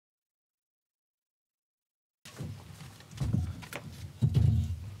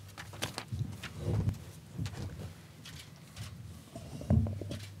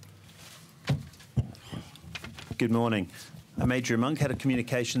Good morning. I'm Adrian Monck, Head of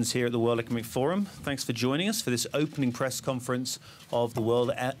Communications here at the World Economic Forum. Thanks for joining us for this opening press conference of the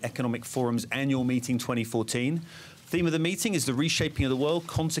World Economic Forum's annual meeting 2014. The theme of the meeting is the reshaping of the world,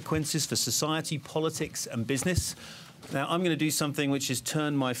 consequences for society, politics and business. Now, I'm going to do something which is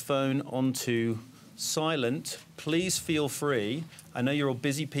turn my phone onto silent. Please feel free. I know you're all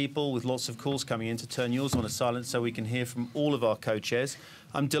busy people with lots of calls coming in, to turn yours on to silent so we can hear from all of our co-chairs.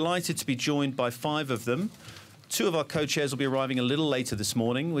 I'm delighted to be joined by 5 of them. 2 of our co-chairs will be arriving a little later this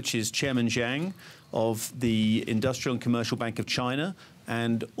morning, which is Chairman Zhang of the Industrial and Commercial Bank of China,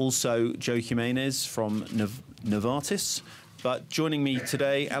 and also Joe Jimenez from Novartis. But joining me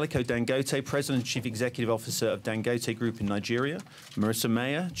today, Aliko Dangote, President and Chief Executive Officer of Dangote Group in Nigeria, Marissa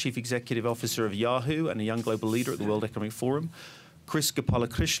Mayer, Chief Executive Officer of Yahoo and a young global leader at the World Economic Forum, Kris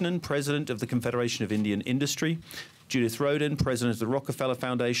Gopalakrishnan, President of the Confederation of Indian Industry, Judith Rodin, President of the Rockefeller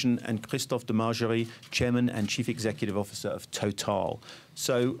Foundation, and Christophe de Margerie, Chairman and Chief Executive Officer of Total.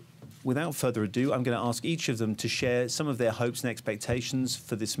 So, without further ado, I'm going to ask each of them to share some of their hopes and expectations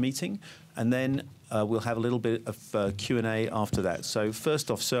for this meeting, and then we'll have a little bit of Q&A after that. So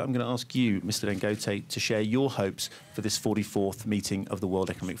first off, sir, I'm going to ask you, Mr. Dangote, to share your hopes for this 44th meeting of the World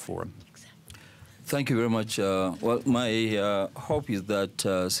Economic Forum. Thank you very much. Well, my hope is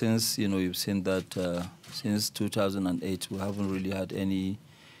that since, you've seen that since 2008, we haven't really had any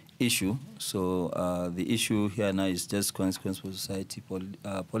issue. So the issue here now is just consequence for society,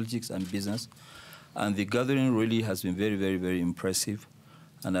 politics and business. And the gathering really has been very, very, very impressive.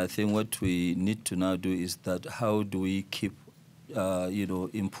 And I think what we need to now do is that how do we keep,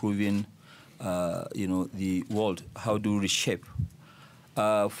 improving, the world? How do we reshape?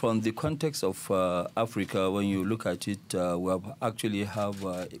 From the context of Africa, when you look at it, we have actually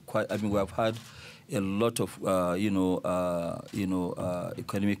we have had a lot of,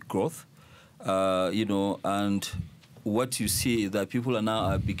 economic growth, and what you see is that people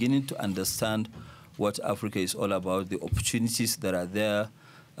are beginning to understand what Africa is all about, the opportunities that are there,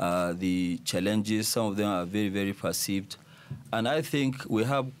 the challenges. Some of them are very, very perceived. And I think we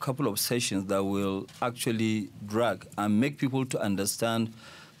have a couple of sessions that will actually drag and make people to understand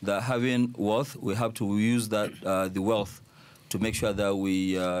that having wealth, we have to use that the wealth to make sure that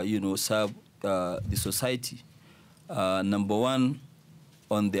we, serve the society. Number one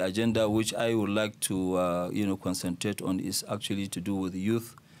on the agenda, which I would like to, concentrate on, is actually to do with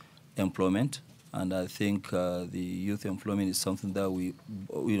youth employment. And I think the youth employment is something that we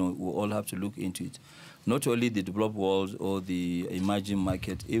all have to look into it. Not only the developed world or the emerging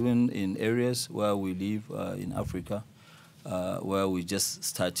market, even in areas where we live in Africa, where we're just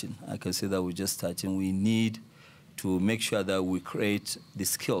starting. I can say that we're just starting. We need to make sure that we create the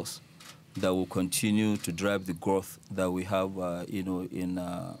skills that will continue to drive the growth that we have, in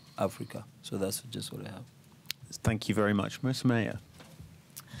Africa. So that's just what I have. Thank you very much. Marissa Mayer.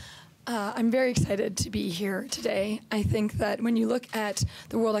 I'm very excited to be here today. I think that when you look at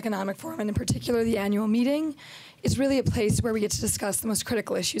the World Economic Forum, and in particular the annual meeting, it's really a place where we get to discuss the most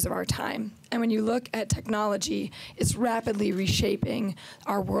critical issues of our time. And when you look at technology, it's rapidly reshaping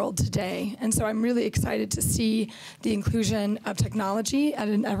our world today. And so I'm really excited to see the inclusion of technology at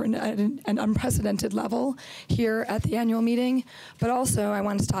an unprecedented level here at the annual meeting. But also, I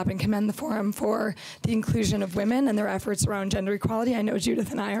want to stop and commend the forum for the inclusion of women and their efforts around gender equality. I know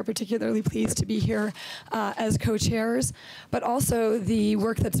Judith and I are particularly pleased to be here as co-chairs, but also the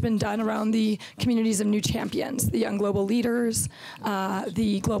work that's been done around the communities of new champions, the young global leaders,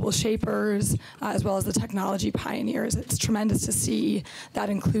 the global shapers, as well as the technology pioneers. It's tremendous to see that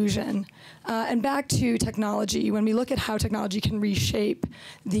inclusion. And back to technology, when we look at how technology can reshape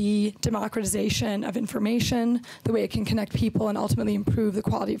the democratization of information, the way it can connect people and ultimately improve the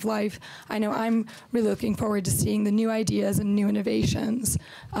quality of life, I know I'm really looking forward to seeing the new ideas and new innovations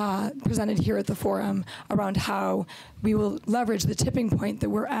presented here at the forum around how we will leverage the tipping point that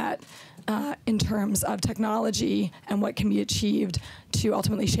we're at in terms of technology and what can be achieved to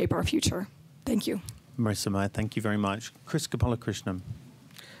ultimately shape our future. Thank you. Marissa Mayer, thank you very much. Kris Gopalakrishnan.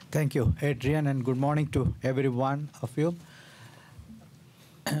 Thank you, Adrian, and good morning to every one of you.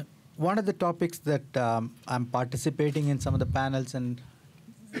 One of the topics that I'm participating in some of the panels and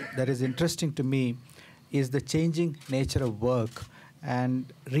that is interesting to me is the changing nature of work and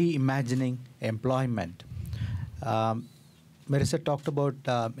reimagining employment. Marissa talked about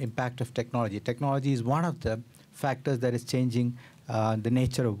impact of technology. Technology is one of the factors that is changing the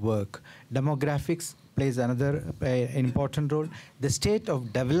nature of work. Demographics plays another important role. The state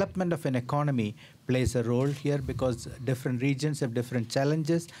of development of an economy plays a role here because different regions have different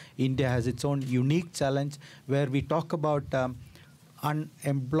challenges. India has its own unique challenge where we talk about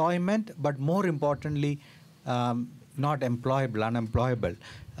unemployment, but more importantly, not employable, unemployable.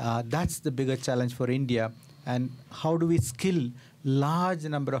 That's the bigger challenge for India. And how do we skill large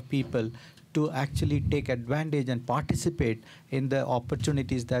number of people to actually take advantage and participate in the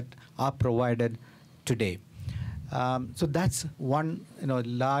opportunities that are provided today? So that's one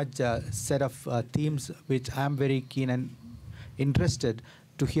large set of themes which I'm very keen and interested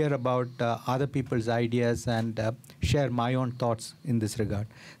to hear about other people's ideas and share my own thoughts in this regard.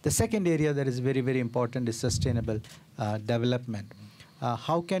 The second area that is very, very important is sustainable development.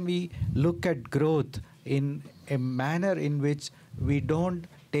 How can we look at growth in a manner in which we don't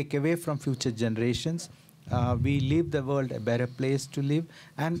take away from future generations? We leave the world a better place to live.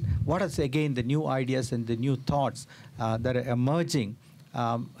 And what is, again, the new ideas and the new thoughts that are emerging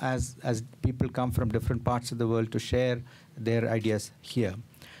as people come from different parts of the world to share their ideas here.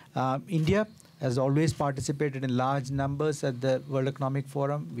 India has always participated in large numbers at the World Economic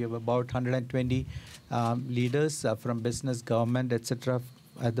Forum. We have about 120 leaders from business, government, etc.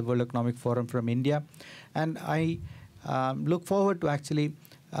 at the World Economic Forum from India. And I look forward to actually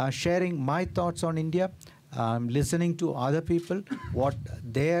sharing my thoughts on India, listening to other people, what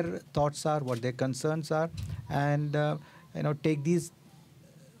their thoughts are, what their concerns are, and take these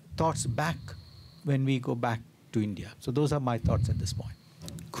thoughts back when we go back to India. So those are my thoughts at this point.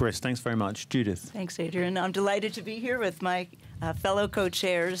 Kris, thanks very much. Judith. Thanks, Adrian. I'm delighted to be here with my fellow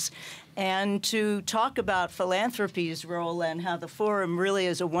co-chairs and to talk about philanthropy's role and how the forum really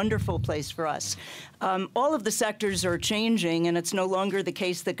is a wonderful place for us. All of the sectors are changing, and it's no longer the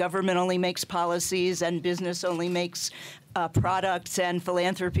case that government only makes policies and business only makes products and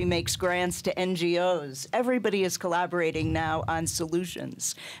philanthropy makes grants to NGOs. Everybody is collaborating now on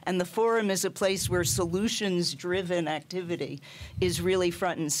solutions. And the forum is a place where solutions-driven activity is really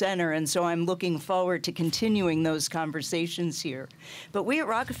front and center. And so I'm looking forward to continuing those conversations here. But we at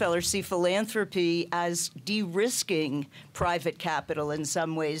Rockefeller see philanthropy as de-risking private capital in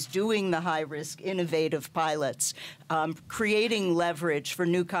some ways, doing the high-risk, innovative pilots, creating leverage for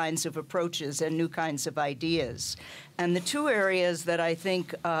new kinds of approaches and new kinds of ideas. And the two areas that I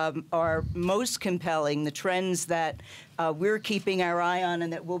think are most compelling, the trends that we're keeping our eye on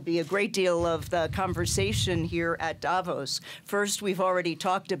and that will be a great deal of the conversation here at Davos. First, we've already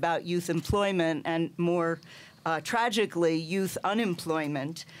talked about youth employment and more tragically, youth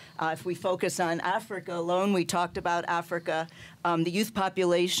unemployment. If we focus on Africa alone, we talked about Africa. The youth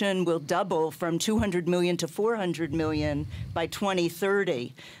population will double from 200 million to 400 million by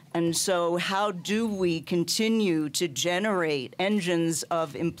 2030. And so how do we continue to generate engines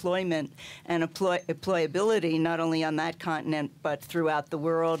of employment and employability, not only on that continent, but throughout the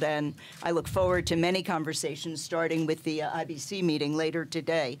world? And I look forward to many conversations, starting with the IBC meeting later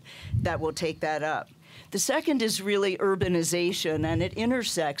today, that will take that up. The second is really urbanization, and it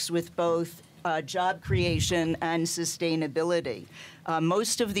intersects with both job creation and sustainability.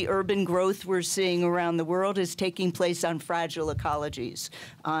 Most of the urban growth we're seeing around the world is taking place on fragile ecologies,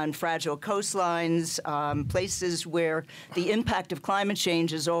 on fragile coastlines, places where the impact of climate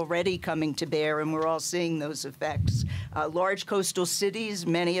change is already coming to bear, and we're all seeing those effects. Large coastal cities,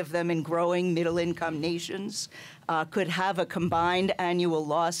 many of them in growing middle-income nations, could have a combined annual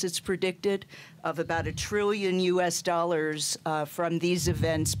loss, it's predicted, of about $1 trillion from these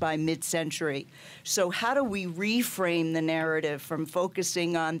events by mid-century. So how do we reframe the narrative from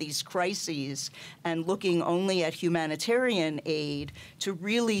focusing on these crises and looking only at humanitarian aid to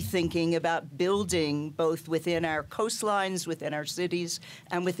really thinking about building, both within our coastlines, within our cities,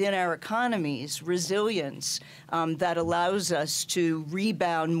 and within our economies, resilience that allows us to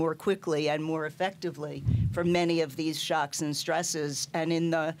rebound more quickly and more effectively from many of these shocks and stresses, and in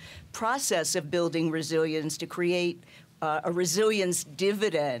the process of building resilience to create a resilience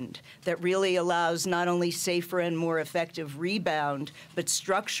dividend that really allows not only safer and more effective rebound, but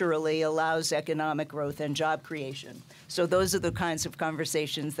structurally allows economic growth and job creation. So those are the kinds of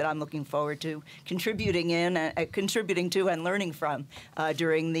conversations that I'm looking forward to contributing to and learning from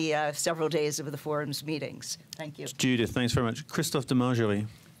during the several days of the forum's meetings. Thank you. Judith, thanks very much. Christophe de Margerie.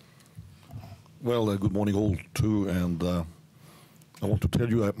 Well, good morning all too, and I want to tell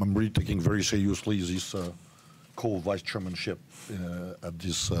you I'm really taking very seriously this co-vice chairmanship at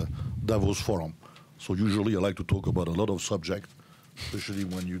this Davos forum. So usually I like to talk about a lot of subjects, especially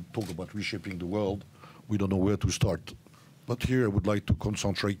when you talk about reshaping the world. We don't know where to start. But here I would like to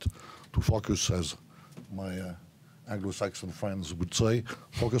concentrate, to focus, as my Anglo-Saxon friends would say,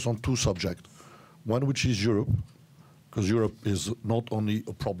 focus on two subjects. One which is Europe, because Europe is not only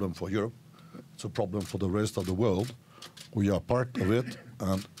a problem for Europe, it's a problem for the rest of the world. We are part of it,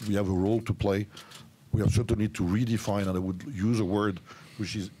 and we have a role to play. We have certainly to redefine, and I would use a word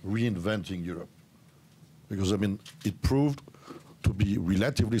which is reinventing Europe. because, I mean, it proved to be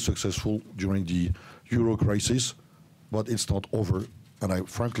relatively successful during the Euro crisis, but it's not over. And I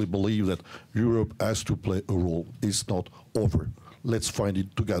frankly believe that Europe has to play a role. It's not over. Let's find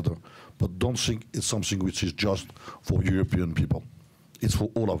it together. But don't think it's something which is just for European people. It's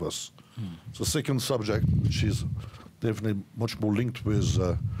for all of us. The second subject, which is definitely much more linked with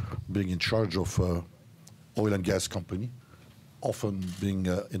being in charge of oil and gas company, often being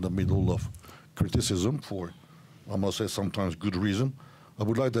in the middle of criticism for, I must say, sometimes good reason. I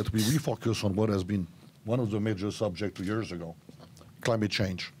would like that we refocus on what has been one of the major subjects 2 years ago, climate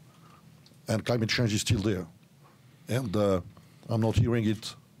change. And climate change is still there. And I'm not hearing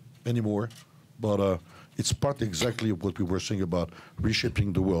it anymore, but it's part exactly of what we were saying about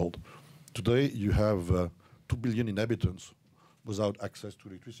reshaping the world. Today, you have 2 billion inhabitants without access to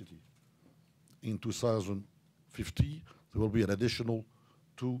electricity. In 2050, there will be an additional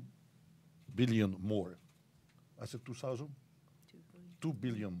 2 billion more. I said 2,000? 2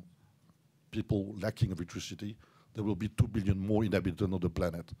 billion people lacking electricity. There will be 2 billion more inhabitants of the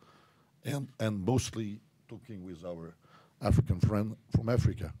planet. And mostly talking with our African friend from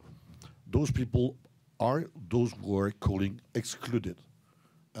Africa. Those people are those who are calling excluded.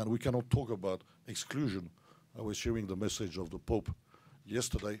 And we cannot talk about exclusion. I was hearing the message of the Pope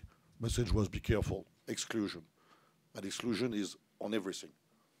yesterday. Message was, be careful, exclusion. And exclusion is on everything.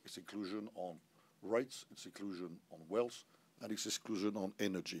 It's exclusion on rights, it's exclusion on wealth, and it's exclusion on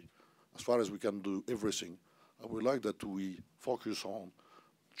energy. As far as we can do everything, I would like that we focus on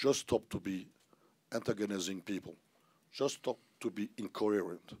just stop to be antagonizing people, just stop to be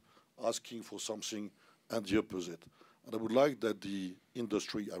incoherent, asking for something and the opposite. And I would like that the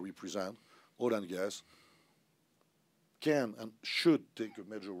industry I represent, oil and gas, can and should take a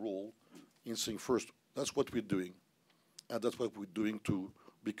major role in saying, first, that's what we're doing, and that's what we're doing to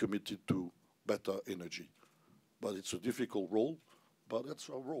be committed to better energy. But it's a difficult role, but that's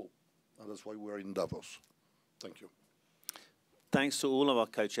our role, and that's why we're in Davos. Thank you. Thanks to all of our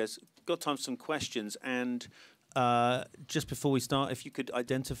co-chairs. Got time for some questions, and just before we start, if you could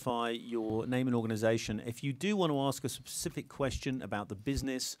identify your name and organization. If you do want to ask a specific question about the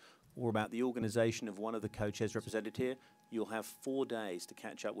business or about the organization of one of the co-chairs represented here, you'll have 4 days to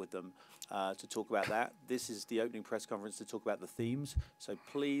catch up with them to talk about that. This is the opening press conference to talk about the themes. So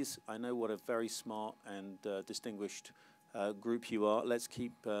please, I know what a very smart and distinguished group you are. Let's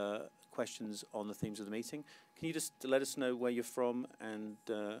keep questions on the themes of the meeting. Can you just let us know where you're from, and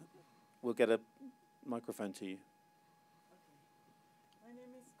we'll get a microphone to you. My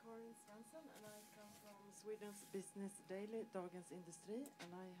name is Karin Svensson, and I come from Sweden's business daily, Dagens Industri, and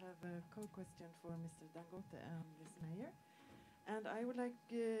I have a co-question for Mr. Dangote and this mayor. And I would like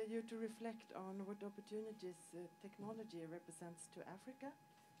you to reflect on what opportunities technology represents to Africa,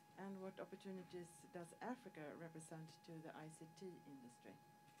 and what opportunities does Africa represent to the ICT industry?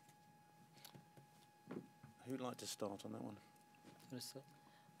 Who'd like to start on that one? Marissa?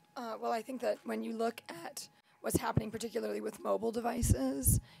 Well, I think that when you look at what's happening, particularly with mobile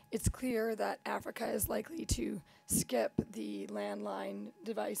devices, it's clear that Africa is likely to skip the landline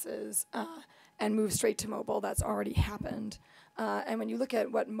devices and move straight to mobile. That's already happened. And when you look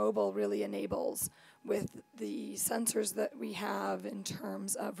at what mobile really enables with the sensors that we have in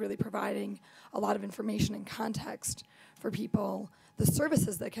terms of really providing a lot of information and context for people, the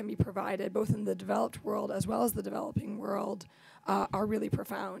services that can be provided both in the developed world as well as the developing world are really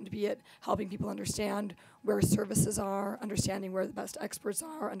profound, be it helping people understand where services are, understanding where the best experts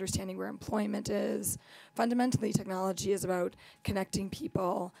are, understanding where employment is. Fundamentally, technology is about connecting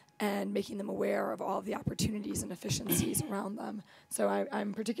people and making them aware of all of the opportunities and efficiencies around them. So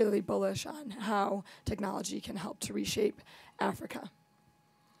I'm particularly bullish on how technology can help to reshape Africa.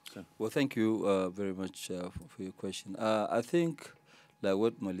 Well, thank you very much for your question. I think, like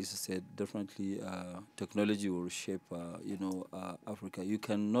what Marissa said, definitely technology will shape, Africa. You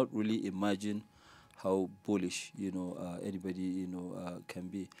cannot really imagine how bullish, anybody, can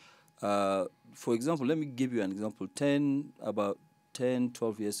be. For example, let me give you an example. About 10,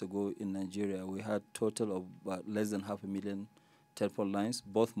 12 years ago in Nigeria, we had total of about less than 500,000 telephone lines,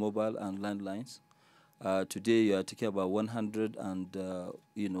 both mobile and landlines. Today, you are talking about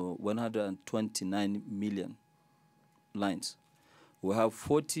 129 million lines. We have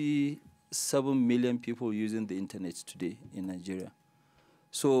 47 million people using the internet today in Nigeria.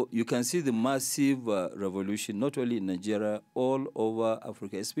 So you can see the massive revolution, not only in Nigeria, all over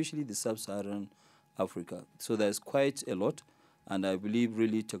Africa, especially the sub-Saharan Africa. So there's quite a lot, and I believe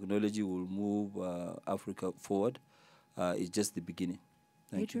really technology will move Africa forward. It's just the beginning.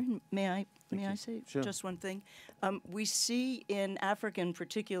 Adrian, may I say just one thing? We see in Africa, and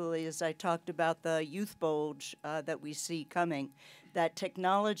particularly as I talked about the youth bulge that we see coming, that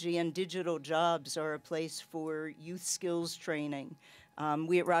technology and digital jobs are a place for youth skills training.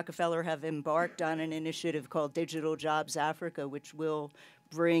 We at Rockefeller have embarked on an initiative called Digital Jobs Africa, which will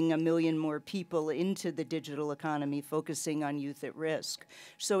bring 1 million more people into the digital economy, focusing on youth at risk.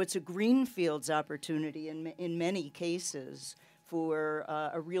 So it's a greenfields opportunity in many cases for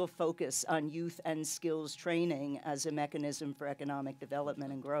a real focus on youth and skills training as a mechanism for economic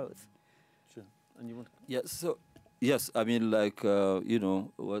development and growth. Sure. And you want? Yeah. So yes, I mean, like you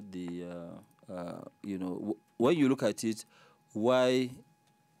know, what the you know, when you look at it, why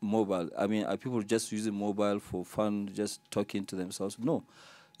mobile? I mean, are people just using mobile for fun, just talking to themselves? No.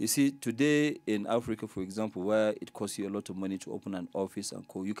 You see, today in Africa, for example, where it costs you a lot of money to open an office and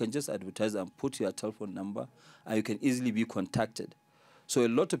call, you can just advertise and put your telephone number, and you can easily be contacted. So a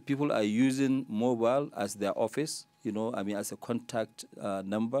lot of people are using mobile as their office, you know, I mean, as a contact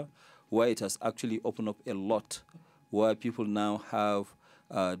number, where it has actually opened up a lot, where people now have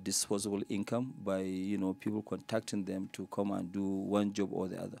disposable income by, you know, people contacting them to come and do one job or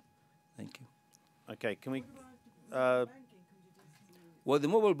the other. Thank you. Okay, can we... Well, the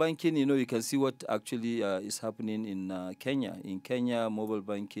mobile banking, you know, you can see what actually is happening in Kenya. In Kenya, mobile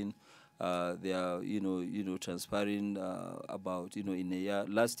banking, they are, you know, transferring about, you know, in a year.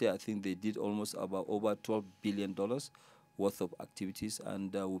 Last year, I think they did almost about over $12 billion worth of activities,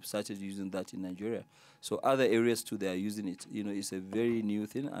 and we've started using that in Nigeria. So other areas too, they are using it. You know, it's a very new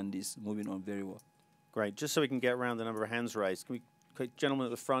thing, and it's moving on very well. Great. Just so we can get around the number of hands raised, can we, quick gentleman at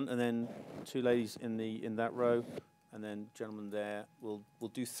the front, and then 2 ladies in that row. And then gentleman there, we'll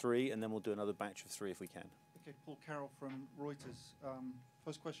do 3, and then we'll do another batch of 3 if we can. Okay, Paul Carroll from Reuters.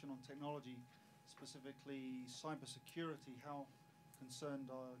 First question on technology, specifically cybersecurity. How concerned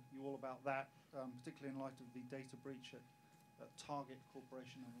are you all about that, particularly in light of the data breach at Target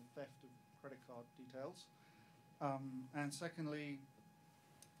Corporation and the theft of credit card details? And secondly,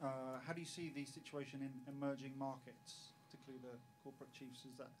 how do you see the situation in emerging markets, particularly the corporate chiefs?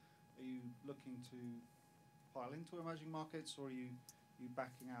 Are you looking to pile into emerging markets, or are you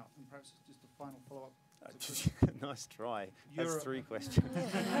backing out? And perhaps just a final follow-up. Nice try. Europe. That's 3 questions.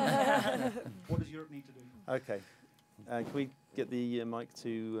 What does Europe need to do? Okay. Can we get the mic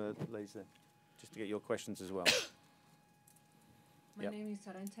to the ladies there, just to get your questions as well? My name is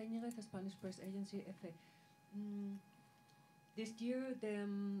Sara Enchañez, a Spanish press agency, EFE. This year, the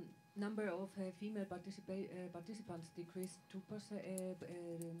number of female participants decreased 2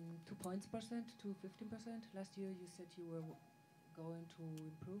 points percent to 15%. Last year, you said you were going to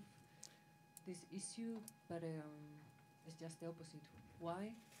improve this issue, but it's just the opposite.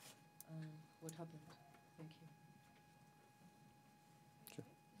 Why? What happened? Thank you. Sure.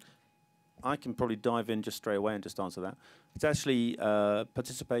 I can probably dive in just straight away and just answer that. It's actually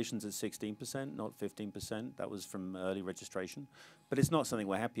participation's at 16%, not 15%. That was from early registration. But it's not something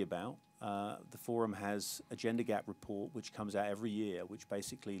we're happy about. The forum has a gender gap report which comes out every year, which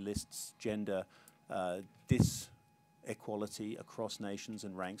basically lists gender disequality across nations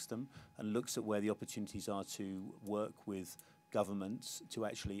and ranks them, and looks at where the opportunities are to work with governments to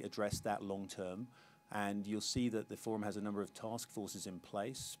actually address that long term. And you'll see that the forum has a number of task forces in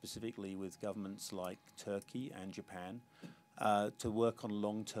place, specifically with governments like Turkey and Japan, to work on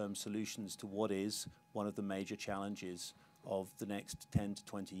long-term solutions to what is one of the major challenges of the next 10 to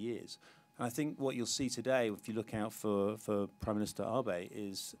 20 years. And I think what you'll see today, if you look out for Prime Minister Abe,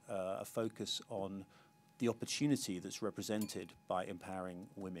 is a focus on the opportunity that's represented by empowering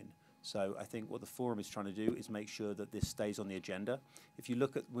women. So I think what the forum is trying to do is make sure that this stays on the agenda. If you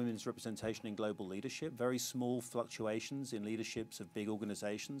look at women's representation in global leadership, very small fluctuations in leaderships of big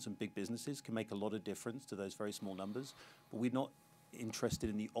organizations and big businesses can make a lot of difference to those very small numbers. But we're not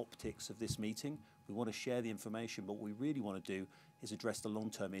interested in the optics of this meeting. We want to share the information, but what we really want to do is address the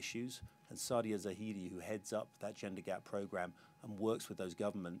long-term issues. And Sadia Zahidi, who heads up that gender gap program and works with those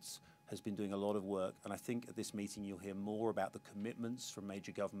governments, has been doing a lot of work. And I think at this meeting you'll hear more about the commitments from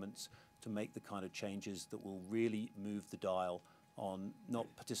major governments to make the kind of changes that will really move the dial on not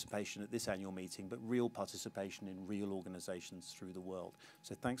participation at this annual meeting, but real participation in real organizations through the world.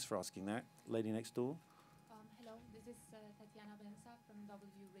 So thanks for asking that. Lady next door. Hello, this is Tatiana Benza from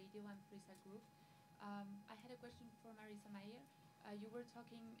W Radio and Frisa Group. I had a question for Marissa Mayer. You were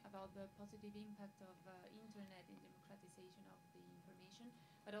talking about the positive impact of internet in democratization of the information,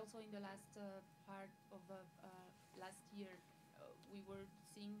 but also in the last part of last year, we were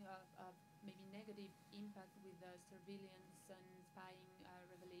seeing maybe negative impact with surveillance and spying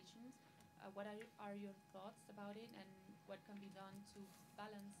revelations. What are your thoughts about it, and what can be done to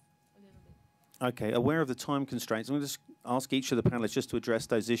balance a little bit? Okay, aware of the time constraints, I'm going to just ask each of the panelists just to address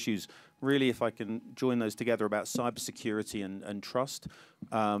those issues. Really, if I can join those together about cybersecurity and trust,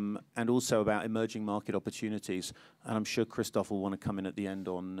 and also about emerging market opportunities. And I'm sure Christophe will want to come in at the end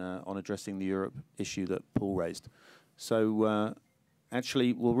on addressing the Europe issue that Paul raised. So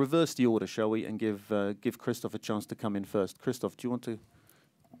actually, we'll reverse the order, shall we, and give Christophe a chance to come in first. Christophe, do you want to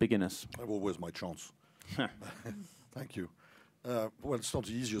begin us? I have always my chance. Thank you. Well, it's not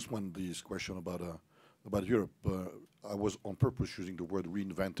the easiest one, this question about Europe. I was on purpose using the word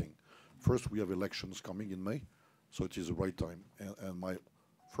reinventing. First, we have elections coming in May, so it is the right time. And my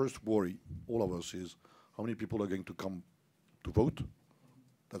first worry, all of us, is how many people are going to come to vote.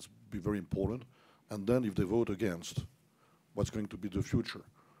 That's be very important. And then if they vote against, what's going to be the future?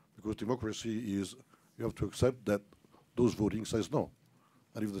 Because democracy is, you have to accept that those voting says no.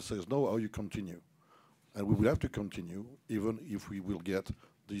 And if they says no, how you continue? And we will have to continue, even if we will get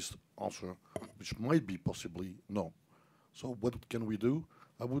this answer, which might be possibly no. So what can we do?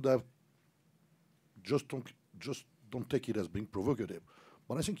 I would have just don't take it as being provocative,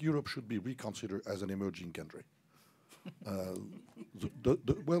 but I think Europe should be reconsidered as an emerging country. Well,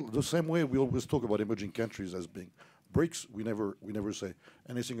 the same way we always talk about emerging countries as being BRICS, we never say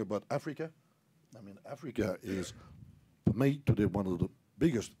anything about Africa. I mean, Africa is made today one of the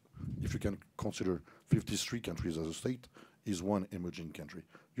biggest, if you can consider 53 countries as a state, is one emerging country.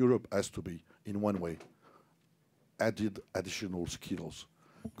 Europe has to be, in one way, added additional skills,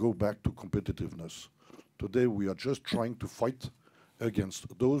 go back to competitiveness. Today we are just trying to fight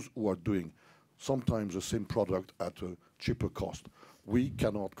against those who are doing sometimes the same product at a cheaper cost. We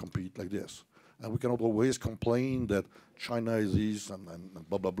cannot compete like this. And we cannot always complain that China is this and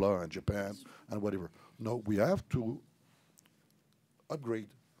blah, blah, blah, and Japan and whatever. No, we have to upgrade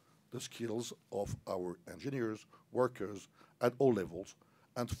the skills of our engineers, workers at all levels,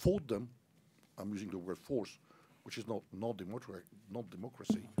 and force them, I'm using the word force, which is not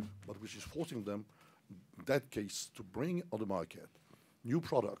democracy, but which is forcing them, in that case, to bring on the market new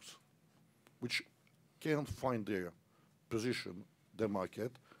products which can find their position, their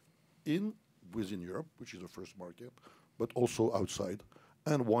market, within Europe, which is the first market, but also outside,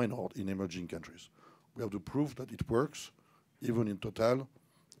 and why not in emerging countries. We have to prove that it works. Even in Total,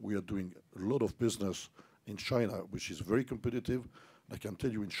 we are doing a lot of business in China, which is very competitive. I can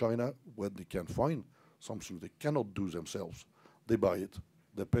tell you in China, when they can find something they cannot do themselves, they buy it,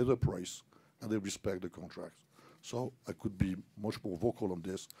 they pay the price, and they respect the contracts. So I could be much more vocal on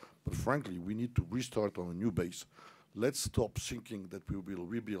this, but frankly, we need to restart on a new base. Let's stop thinking that we will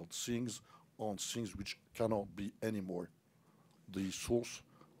rebuild things on things which cannot be anymore the source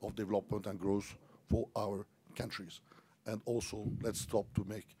of development and growth for our countries. And also, let's stop to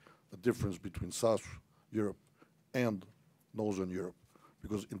make a difference between South Europe and Northern Europe,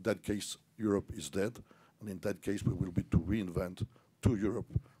 because in that case, Europe is dead, and in that case, we will be to reinvent to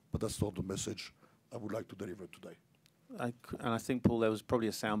Europe. But that's not the message I would like to deliver today. And I think, Paul, there was probably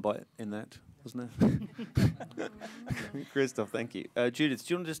a soundbite in that, wasn't there? Christophe, thank you. Judith,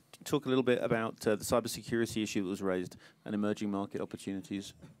 do you want to just talk a little bit about the cybersecurity issue that was raised and emerging market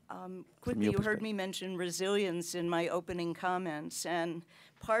opportunities? Quickly, you heard me mention resilience in my opening comments, and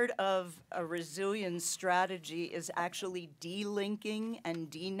part of a resilience strategy is actually de-linking and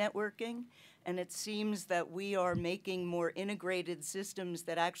de-networking. And it seems that we are making more integrated systems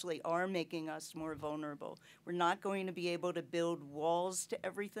that actually are making us more vulnerable. We're not going to be able to build walls to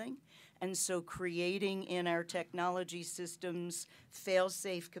everything. And so creating in our technology systems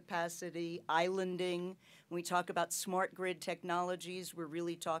fail-safe capacity, islanding. When we talk about smart grid technologies, we're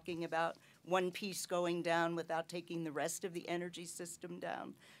really talking about one piece going down without taking the rest of the energy system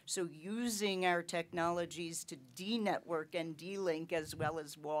down. So using our technologies to de-network and de-link as well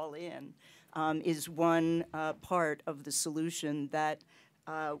as wall in is one part of the solution that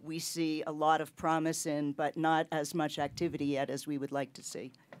we see a lot of promise in, but not as much activity yet as we would like to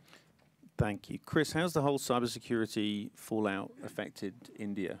see. Thank you. Kris, how's the whole cybersecurity fallout affected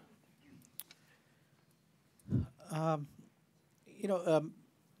India?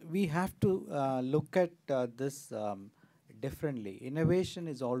 We have to look at this differently. Innovation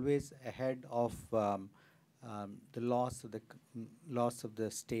is always ahead of the loss of the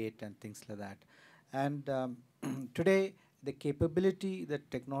state and things like that. And today, the capability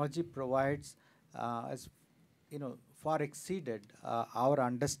that technology provides has, far exceeded our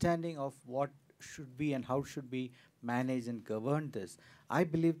understanding of what should be and how should be managed and govern this. I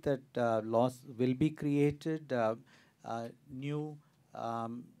believe that laws will be created, new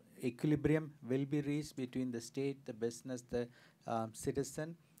equilibrium will be reached between the state, the business, the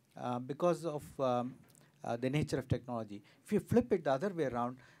citizen, because of the nature of technology. If you flip it the other way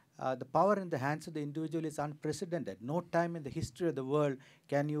around, the power in the hands of the individual is unprecedented. No time in the history of the world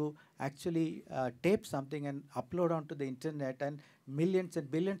can you actually tape something and upload onto the internet, and millions and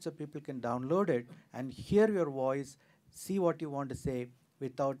billions of people can download it and hear your voice, see what you want to say,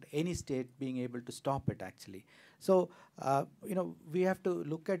 without any state being able to stop it, actually. So, we have to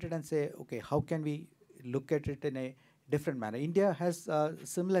look at it and say, okay, how can we look at it in a different manner? India has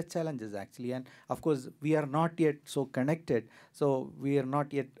similar challenges, actually, and of course, we are not yet so connected, so we are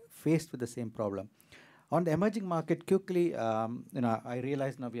not yet faced with the same problem. On the emerging market, quickly, I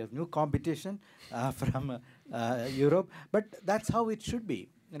realize now we have new competition from Europe, but that's how it should be.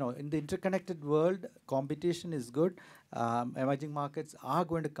 In the interconnected world, competition is good. Emerging markets are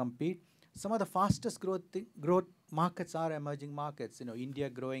going to compete. Some of the fastest growth markets are emerging markets. India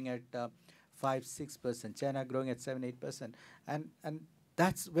growing at 5-6%, China growing at 7-8%, and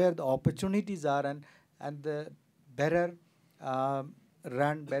that's where the opportunities are, and the better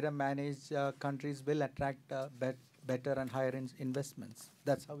run, better managed countries will attract better and higher investments.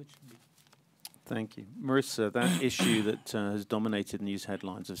 That's how it should be. Thank you. Marissa, that issue that has dominated news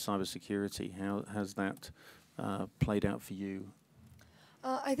headlines of cybersecurity, how has that played out for you?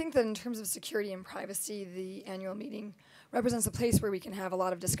 I think that in terms of security and privacy, the annual meeting represents a place where we can have a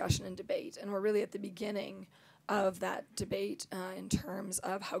lot of discussion and debate, and we're really at the beginning of that debate in terms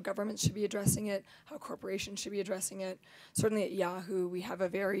of how governments should be addressing it, how corporations should be addressing it. Certainly at Yahoo, we have a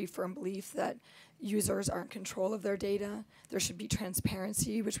very firm belief that users are in control of their data. There should be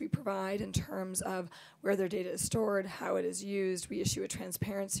transparency, which we provide in terms of where their data is stored, how it is used. We issue a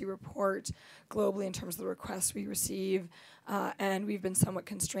transparency report globally in terms of the requests we receive, and we've been somewhat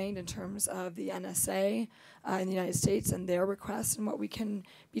constrained in terms of the NSA in the United States and their requests and what we can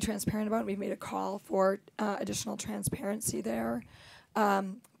be transparent about. We've made a call for additional transparency there.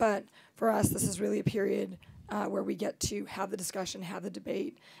 But for us, this is really a period where we get to have the discussion, have the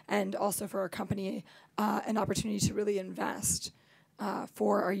debate, and also for our company an opportunity to really invest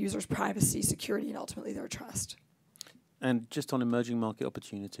for our users' privacy, security, and ultimately their trust. And just on emerging market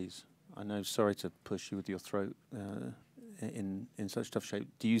opportunities, I know, sorry to push you with your throat in such tough shape.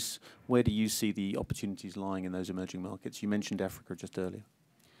 Where do you see the opportunities lying in those emerging markets? You mentioned Africa just earlier.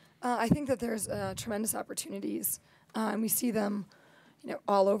 I think that there's tremendous opportunities, and we see them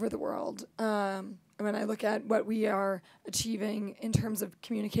all over the world. When I look at what we are achieving in terms of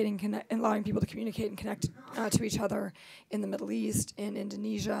communicating and allowing people to communicate and connect to each other in the Middle East, in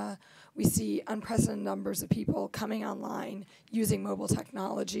Indonesia, we see unprecedented numbers of people coming online, using mobile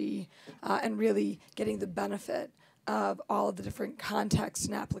technology, and really getting the benefit of all of the different contexts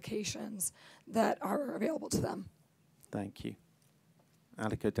and applications that are available to them. Thank you.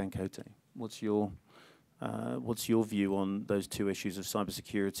 Aliko, Dangote, what's your view on those two issues of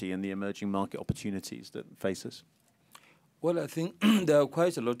cybersecurity and the emerging market opportunities that face us? Well, I think there are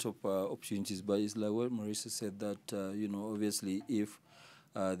quite a lot of opportunities, but it's like what Marissa said that, obviously if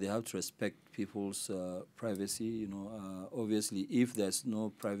they have to respect people's privacy, obviously if there's no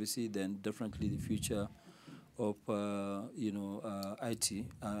privacy, then definitely the future of,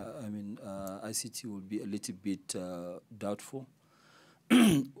 ICT will be a little bit doubtful.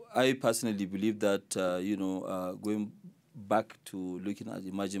 I personally believe that, going back to looking at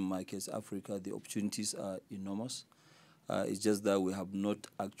emerging markets, Africa, the opportunities are enormous. It's just that we have not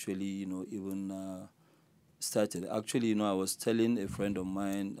actually, even started. Actually, I was telling a friend of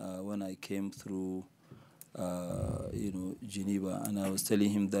mine when I came through, Geneva, and I was telling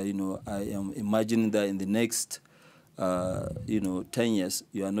him that, I am imagining that in the next, 10 years,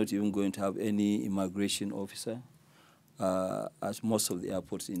 you are not even going to have any immigration officer at most of the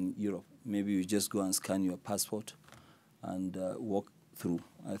airports in Europe. Maybe you just go and scan your passport and walk through.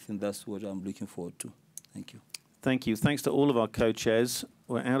 I think that's what I'm looking forward to. Thank you. Thank you. Thanks to all of our co-chairs.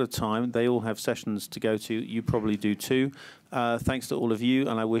 We're out of time. They all have sessions to go to. You probably do too. Thanks to all of you,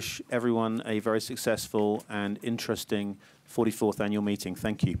 and I wish everyone a very successful and interesting 44th annual meeting.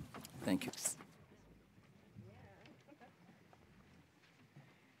 Thank you. Thank you.